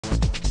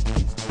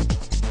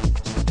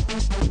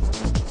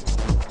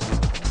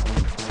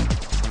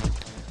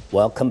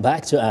Welcome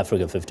back to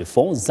Africa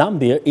 54.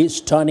 Zambia is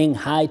turning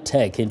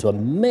high-tech into a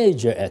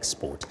major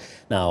export.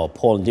 Now,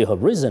 Paul Ndiho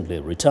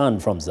recently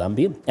returned from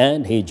Zambia,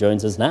 and he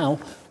joins us now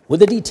with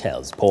the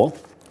details. Paul?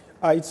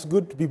 It's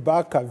good to be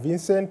back,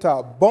 Vincent.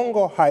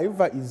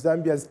 Bongohive is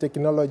Zambia's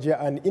technology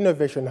and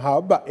innovation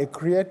hub, a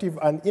creative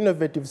and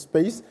innovative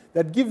space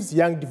that gives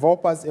young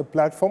developers a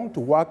platform to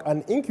work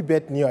and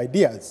incubate new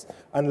ideas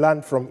and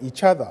learn from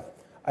each other.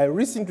 I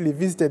recently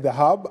visited the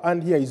hub,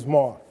 and here is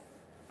more.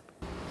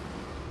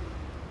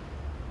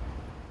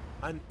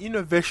 An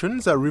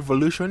innovations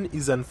revolution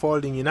is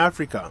unfolding in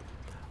Africa.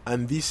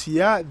 And this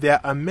year, there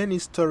are many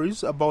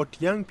stories about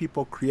young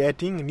people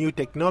creating new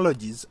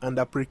technologies and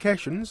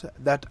applications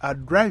that are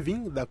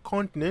driving the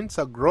continent's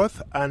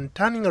growth and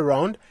turning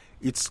around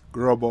its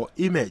global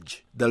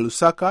image. The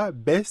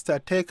Lusaka-based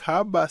tech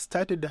hub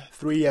started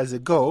 3 years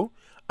ago,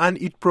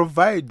 and it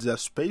provides a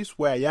space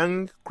where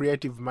young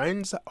creative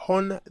minds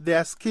hone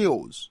their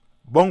skills.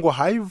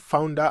 Bongohive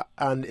founder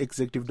and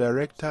executive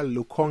director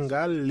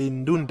Lukonga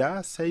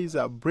Lindunda says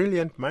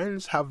brilliant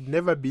minds have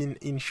never been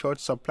in short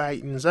supply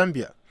in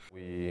Zambia.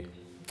 We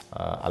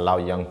allow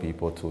young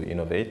people to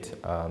innovate,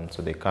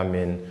 so they come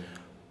in,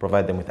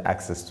 provide them with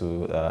access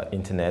to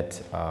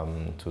internet,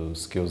 to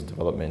skills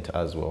development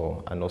as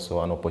well, and also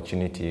an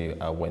opportunity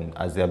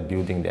as they're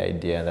building the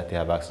idea that they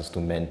have access to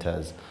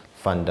mentors,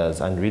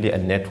 funders, and really a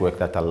network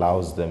that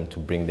allows them to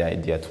bring their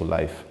idea to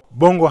life.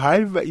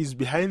 Bongohive is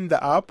behind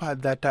the app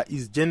that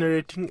is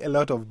generating a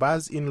lot of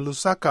buzz in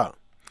Lusaka.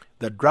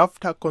 The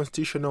draft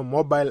constitutional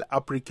mobile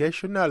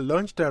application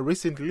launched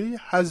recently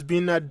has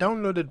been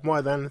downloaded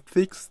more than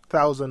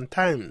 6,000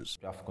 times.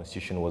 Draft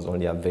constitution was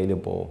only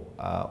available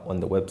on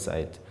the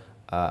website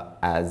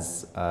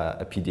as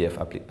a PDF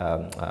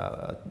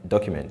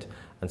document.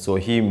 And so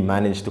he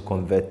managed to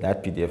convert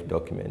that PDF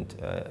document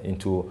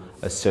into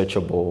a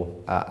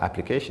searchable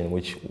application,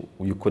 which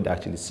you could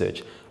actually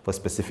search for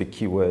specific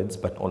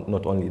keywords, but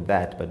not only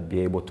that, but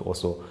be able to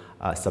also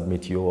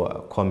submit your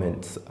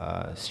comments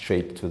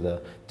straight to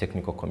the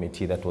technical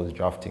committee that was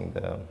drafting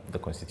the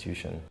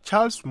constitution.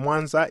 Charles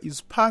Mwanza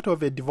is part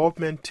of a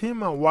development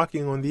team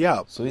working on the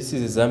app. So this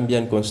is a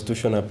Zambian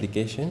constitution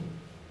application.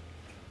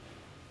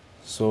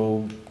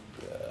 So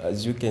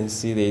as you can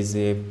see, there is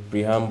a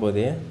preamble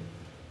there.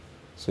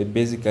 So it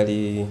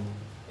basically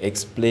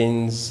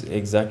explains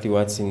exactly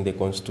what's in the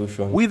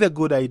Constitution. With a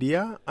good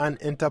idea, an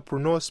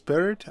entrepreneur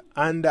spirit,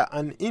 and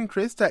an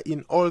interest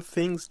in all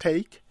things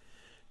tech,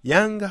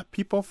 young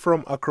people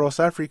from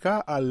across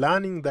Africa are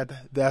learning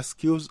that their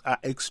skills are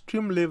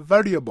extremely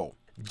valuable.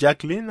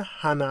 Jacqueline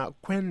Hannah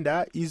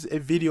Kwenda is a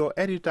video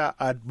editor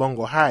at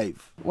Bongohive.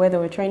 Where they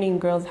were training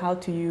girls how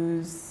to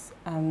use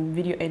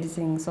video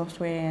editing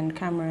software and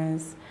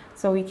cameras.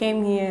 So we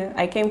came here,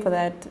 I came for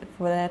that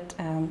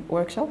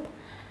workshop.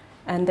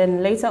 And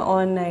then later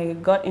on, I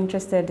got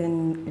interested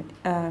in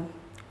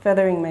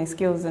furthering my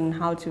skills on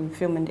how to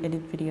film and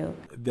edit video.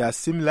 There are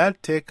similar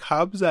tech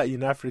hubs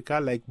in Africa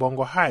like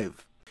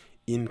Bongohive,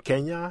 in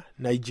Kenya,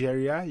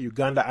 Nigeria,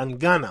 Uganda, and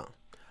Ghana.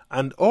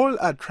 And all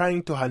are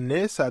trying to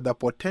harness the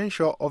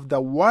potential of the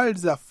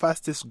world's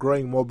fastest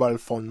growing mobile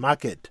phone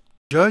market.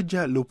 George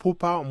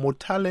Lupupa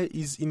Mutale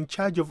is in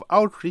charge of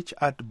outreach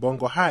at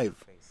Bongohive.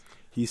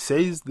 He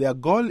says their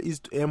goal is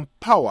to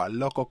empower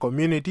local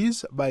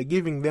communities by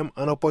giving them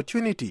an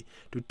opportunity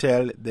to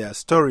tell their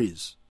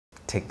stories.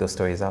 Take those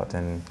stories out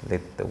and let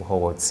the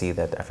whole world see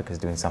that Africa is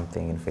doing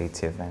something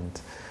innovative,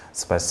 and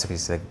specifically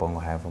like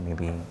Bongohive, or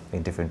maybe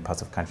in different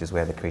parts of countries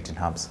where they're creating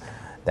hubs,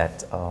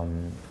 that's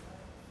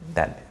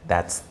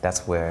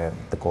where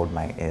the gold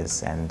mine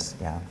is, and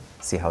yeah,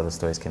 see how the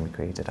stories can be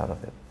created out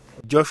of it.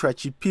 Joshua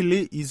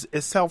Chipili is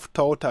a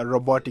self-taught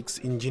robotics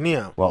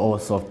engineer. We're all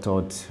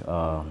self-taught.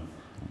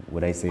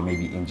 Would I say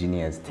maybe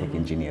engineers, tech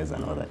engineers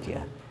and all that,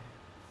 yeah.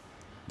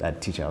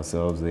 That teach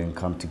ourselves, then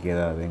come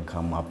together, then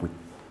come up with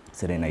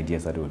certain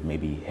ideas that would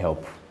maybe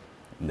help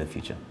in the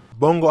future.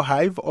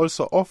 Bongohive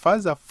also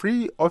offers a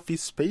free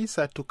office space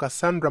to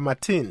Cassandra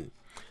Martin,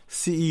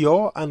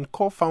 CEO and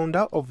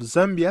co-founder of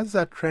Zambia's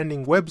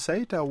trending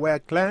website where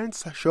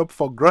clients shop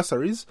for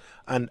groceries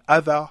and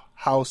other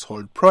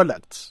household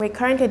products. We're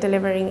currently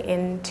delivering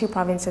in 2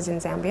 provinces in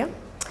Zambia.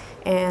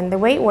 And the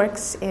way it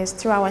works is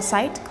through our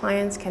site,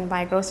 clients can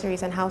buy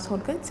groceries and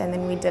household goods, and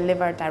then we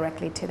deliver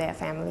directly to their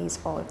families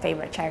or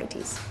favorite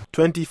charities.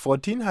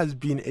 2014 has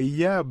been a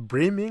year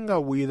brimming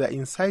with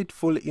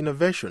insightful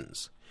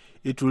innovations.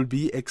 It will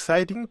be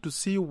exciting to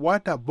see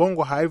what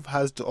Bongohive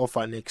has to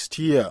offer next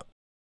year.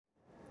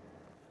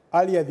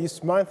 Earlier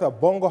this month,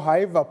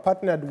 Bongohive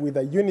partnered with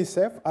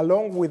UNICEF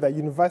along with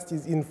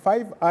universities in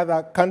 5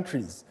 other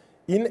countries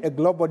in a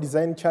global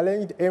design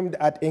challenge aimed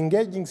at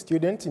engaging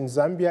students in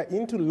Zambia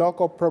into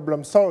local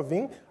problem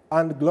solving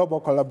and global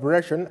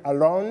collaboration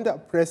around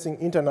pressing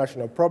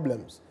international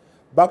problems.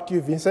 Back to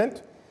you,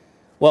 Vincent.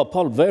 Well,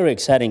 Paul, very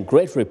exciting,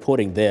 great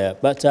reporting there.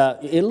 But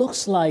it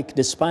looks like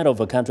despite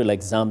of a country like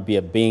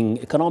Zambia being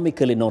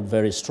economically not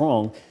very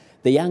strong,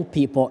 the young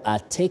people are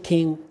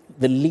taking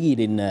the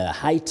lead in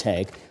high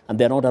tech, and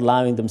they're not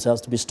allowing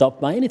themselves to be stopped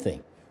by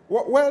anything.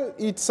 Well,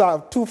 it's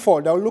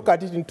twofold. I'll look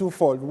at it in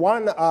twofold.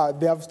 One,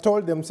 they have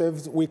told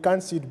themselves we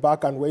can't sit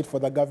back and wait for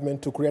the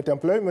government to create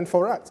employment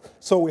for us.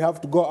 So we have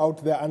to go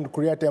out there and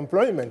create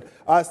employment.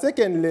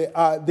 Secondly,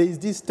 there is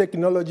this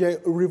technology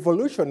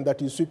revolution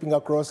that is sweeping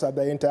across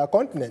the entire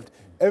continent.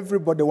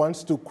 Everybody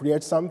wants to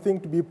create something,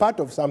 to be part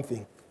of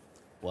something.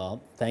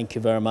 Well, thank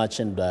you very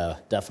much, and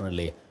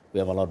definitely we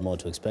have a lot more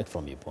to expect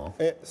from you, Paul.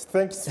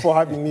 Thanks for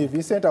having me,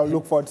 Vincent. I'll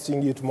look forward to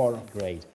seeing you tomorrow. Great.